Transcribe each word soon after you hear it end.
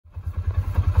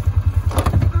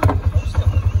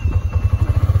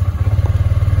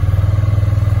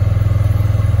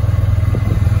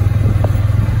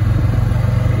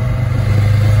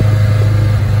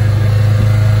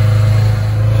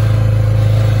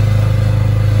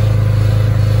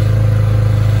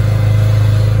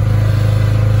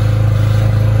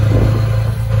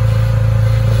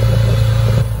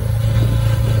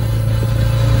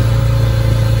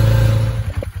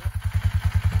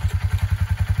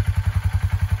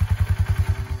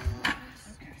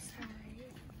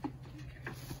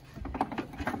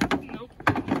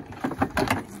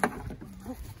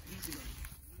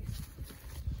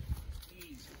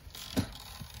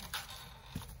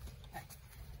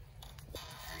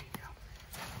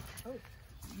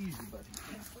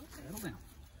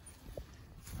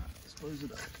close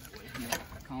it up. That way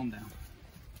he'll calm down.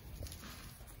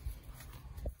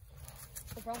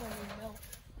 We'll probably need milk.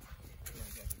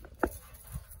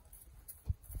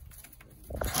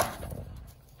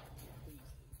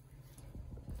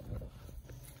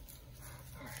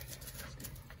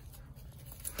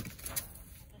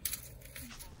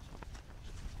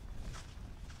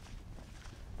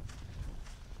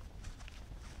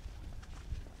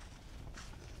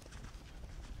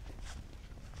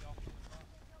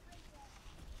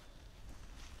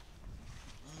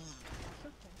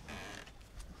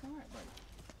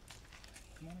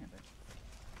 Come on in, baby.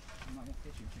 I'm not gonna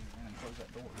get you until you run and close that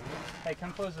door. Hey,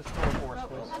 come close this door for us,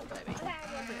 please.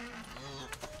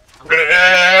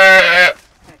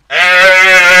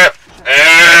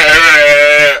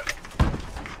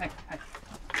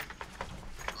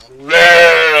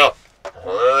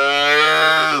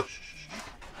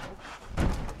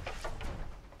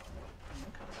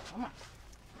 Come on.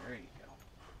 There you go.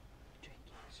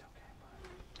 Jakey, it's okay, bud.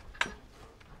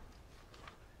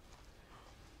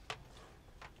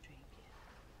 Jakey.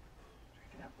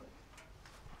 Drink it out, bud.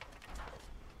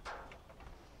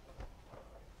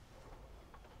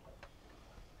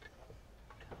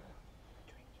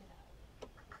 Drink it up.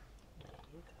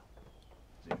 There you go.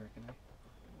 Is he drinking it?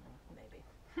 Maybe.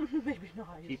 Maybe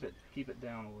not. Keep it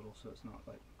down a little so it's not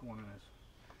like going in his.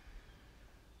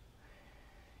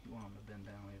 You want them to bend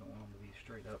down. You don't want them to be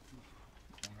straight up,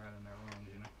 going right in their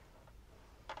lungs, you know.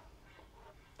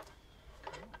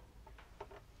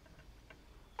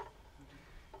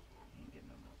 You ain't getting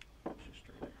no milk. It's just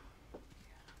straight up.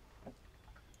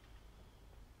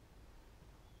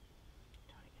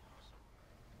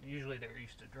 Usually they're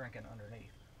used to drinking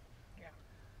underneath. Yeah.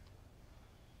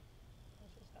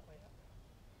 It's just that way up.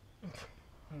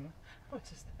 It's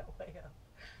just that way up.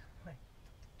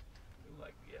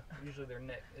 Like, yeah, usually their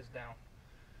neck is down.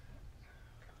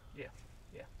 Yeah,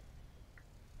 yeah.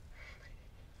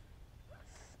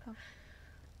 So.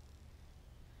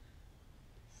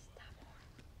 Stop.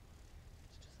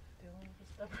 It's just dealing with a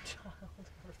stubborn child who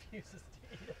refuses to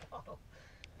eat a bottle.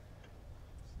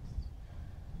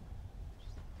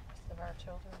 Just the rest of our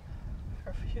children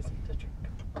refusing to drink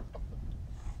a bottle.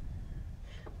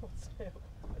 What's new?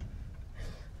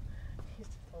 He's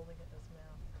just holding it in his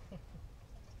mouth.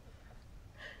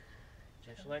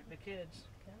 Just like the kids.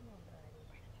 Come on, buddy.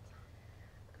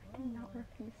 I do not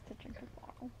refuse to drink a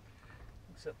bottle.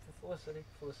 Except for Felicity.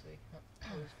 Felicity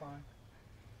is fine.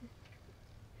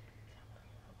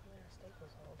 Hopefully our steak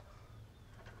was old.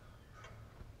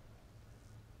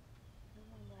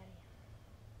 Come on, buddy.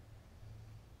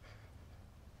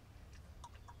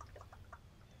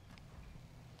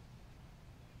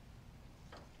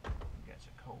 You got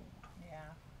you cold.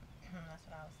 Yeah, that's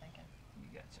what I was thinking. You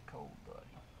got you cold, buddy.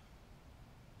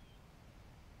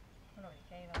 I don't know what you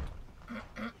gave him.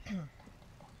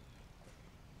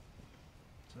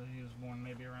 So he was born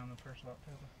maybe around the 1st of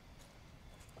October.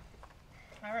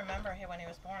 I remember when he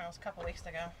was born. It was a couple weeks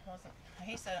ago. Wasn't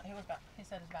he said it was about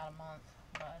a month,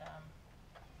 but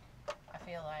I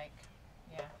feel like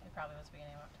it probably was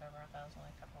beginning of October. I thought it was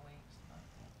only a couple weeks, but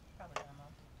probably been a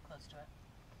month, close to it.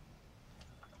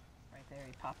 Right there,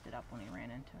 he popped it up when he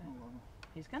ran into it.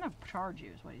 He's gonna charge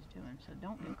you, is what he's doing. So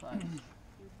don't get close.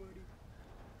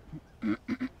 I'll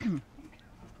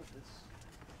put this.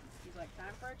 He's like,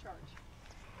 time for a charge.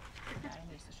 Yeah,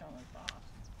 he needs to show him his boss.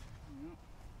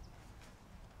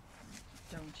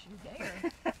 Don't you dare.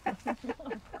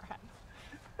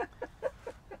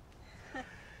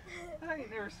 I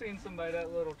ain't never seen somebody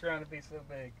that little trying to be so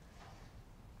big.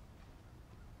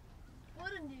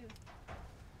 Wouldn't you?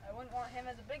 I wouldn't want him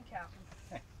as a big cow.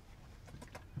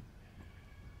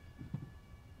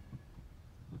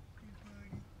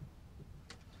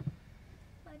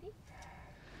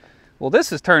 Well,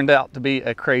 this has turned out to be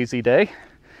a crazy day.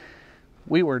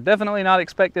 We were definitely not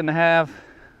expecting to have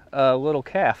a little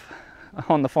calf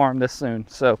on the farm this soon.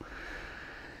 So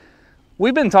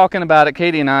we've been talking about it,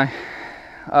 Katie and I,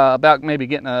 about maybe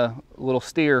getting a little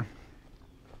steer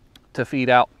to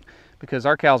feed out because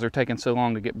our cows are taking so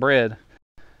long to get bred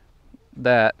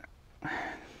that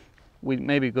we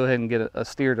maybe go ahead and get a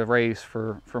steer to raise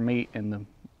for meat in the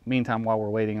meantime while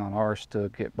we're waiting on ours to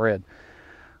get bred.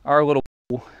 Our little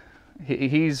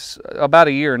he's about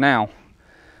a year now,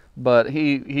 but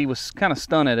he was kind of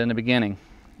stunted in the beginning.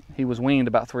 He was weaned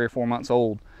about 3 or 4 months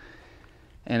old,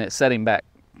 and it set him back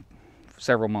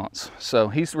several months. So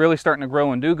he's really starting to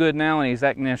grow and do good now, and he's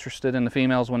acting interested in the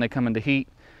females when they come into heat.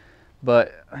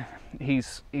 But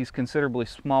he's considerably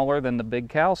smaller than the big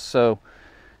cows, so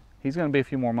he's going to be a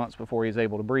few more months before he's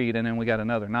able to breed, and then we got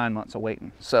another 9 months of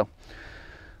waiting. So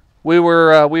we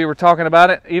were talking about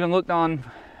it. Even looked on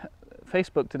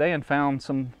Facebook today and found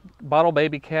some bottle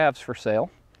baby calves for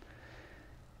sale.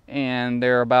 And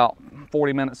they're about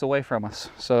 40 minutes away from us.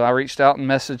 So I reached out and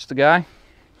messaged the guy.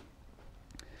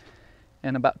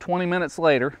 And about 20 minutes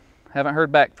later, haven't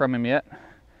heard back from him yet.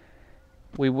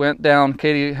 We went down,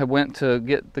 Katie had went to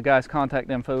get the guy's contact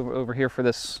info over here for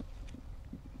this,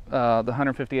 the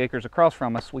 150 acres across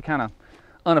from us. We kind of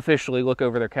unofficially look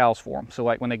over their cows for them. So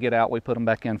like when they get out, we put them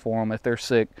back in for them. If they're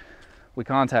sick, we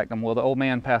contact them. Well, the old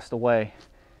man passed away,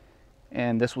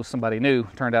 and this was somebody new.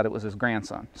 Turned out it was his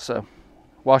grandson. So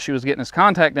while she was getting his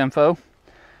contact info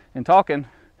and talking,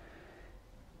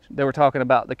 they were talking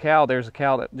about the cow. There's a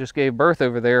cow that just gave birth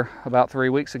over there about 3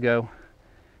 weeks ago,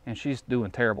 and she's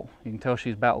doing terrible. You can tell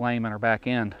she's about lame in her back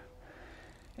end.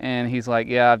 And he's like,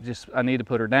 yeah, I need to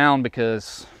put her down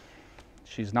because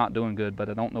she's not doing good, but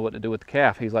I don't know what to do with the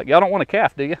calf. He's like, y'all don't want a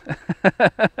calf, do you?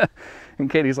 And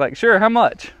Katie's like, sure, how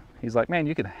much? He's like, man,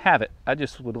 you can have it. I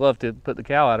just would love to put the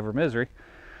cow out of her misery.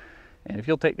 And if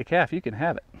you'll take the calf, you can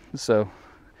have it. So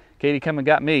Katie come and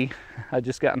got me. I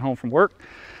just gotten home from work.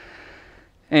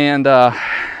 And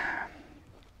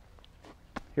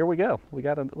here we go. We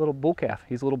got a little bull calf.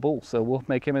 He's a little bull. So we'll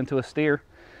make him into a steer.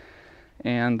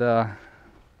 And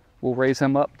we'll raise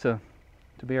him up to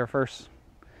be our first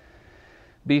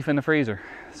beef in the freezer.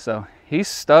 So he's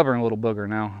stubborn little booger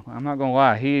now. I'm not gonna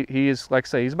lie. He is, like I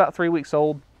say, he's about 3 weeks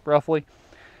old, roughly.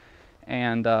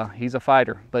 And he's a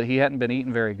fighter, but he hadn't been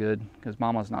eating very good because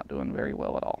Mama's not doing very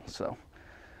well at all. So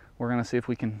we're gonna see if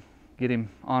we can get him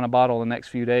on a bottle the next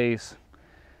few days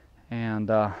and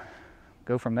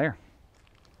go from there.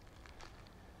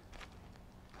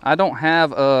 I don't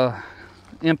have a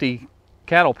empty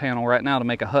cattle panel right now to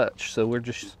make a hutch, so we're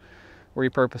just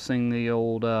repurposing the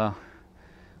old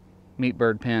meat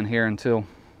bird pen here until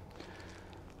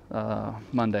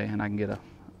Monday, and I can get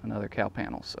another cow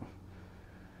panel. So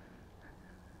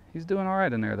he's doing all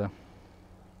right in there, though.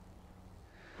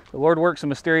 The Lord works in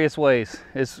mysterious ways.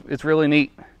 It's really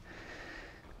neat.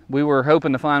 We were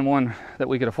hoping to find one that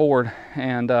we could afford,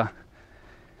 and the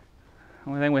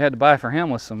only thing we had to buy for him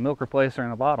was some milk replacer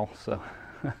and a bottle. So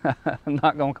I'm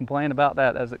not going to complain about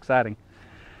that. That's exciting.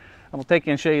 I'm going to take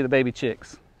you and show you the baby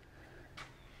chicks.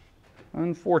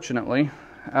 Unfortunately,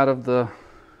 out of the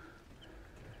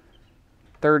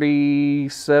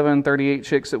 37, 38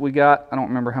 chicks that we got, I don't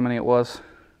remember how many it was.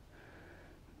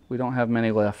 We don't have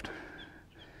many left.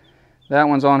 That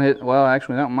one's on it. Well,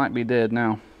 actually, that one might be dead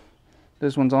now.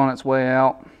 This one's on its way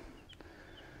out.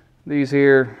 These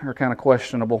here are kind of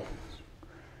questionable.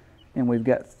 And we've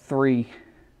got 3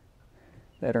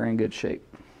 that are in good shape.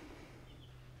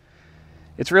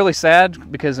 It's really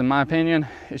sad because, in my opinion,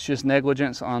 it's just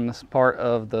negligence on this part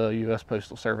of the U.S.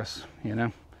 Postal Service, you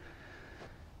know.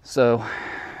 So,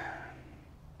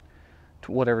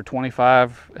 whatever,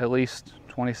 25, at least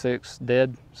 26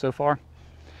 dead so far.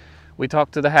 We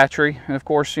talked to the hatchery, and of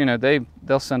course, you know,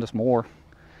 they'll send us more.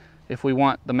 If we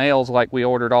want the males, like we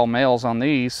ordered all males on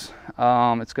these,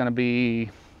 it's going to be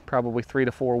probably 3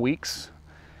 to 4 weeks,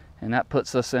 and that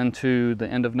puts us into the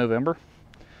end of November.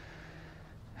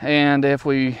 And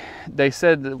they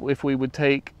said that if we would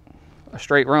take a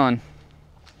straight run,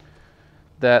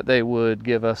 that they would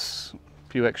give us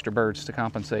a few extra birds to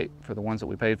compensate for the ones that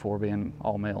we paid for being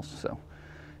all males. So,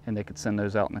 and they could send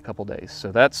those out in a couple days.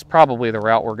 So that's probably the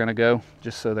route we're going to go,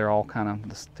 just so they're all kind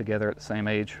of together at the same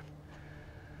age.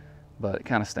 But it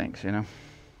kind of stinks, you know.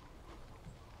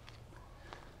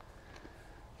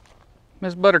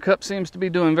 Miss Buttercup seems to be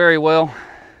doing very well.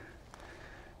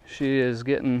 She is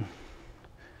getting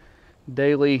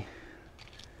daily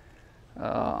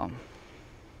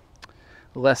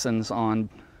lessons on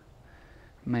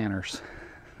manners.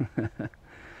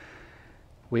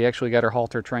 We actually got her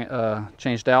halter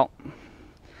changed out.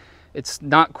 It's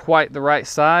not quite the right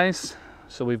size,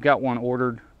 so we've got one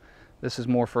ordered. This is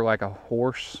more for like a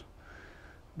horse,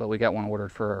 but we got one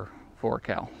ordered for a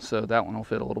cow. So that one will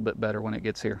fit a little bit better when it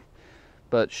gets here.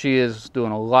 But she is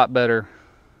doing a lot better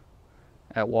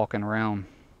at walking around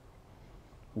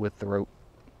with the rope.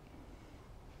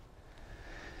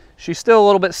 She's still a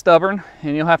little bit stubborn,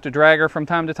 and you'll have to drag her from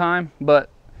time to time, but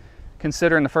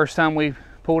considering the first time we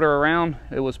pulled her around,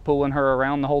 it was pulling her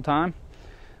around the whole time.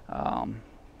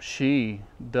 She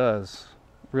does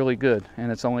really good, and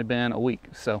it's only been a week,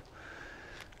 so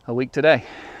a week today.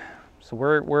 So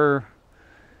we're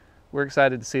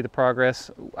excited to see the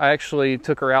progress. I actually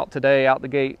took her out today, out the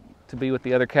gate, to be with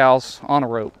the other cows on a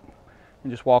rope,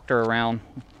 and just walked her around,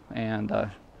 and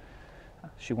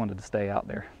she wanted to stay out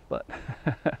there. But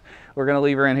we're going to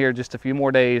leave her in here just a few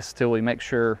more days till we make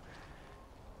sure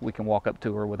we can walk up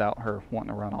to her without her wanting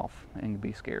to run off and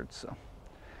be scared. So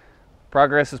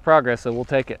progress is progress, so we'll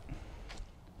take it.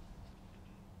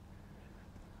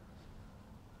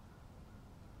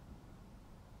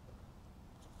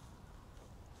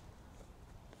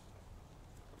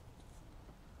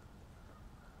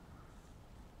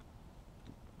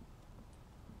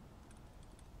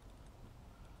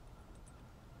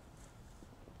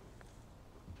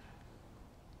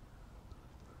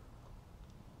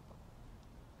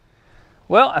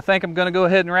 Well, I think I'm going to go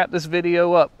ahead and wrap this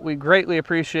video up. We greatly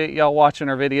appreciate y'all watching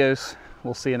our videos.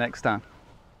 We'll see you next time.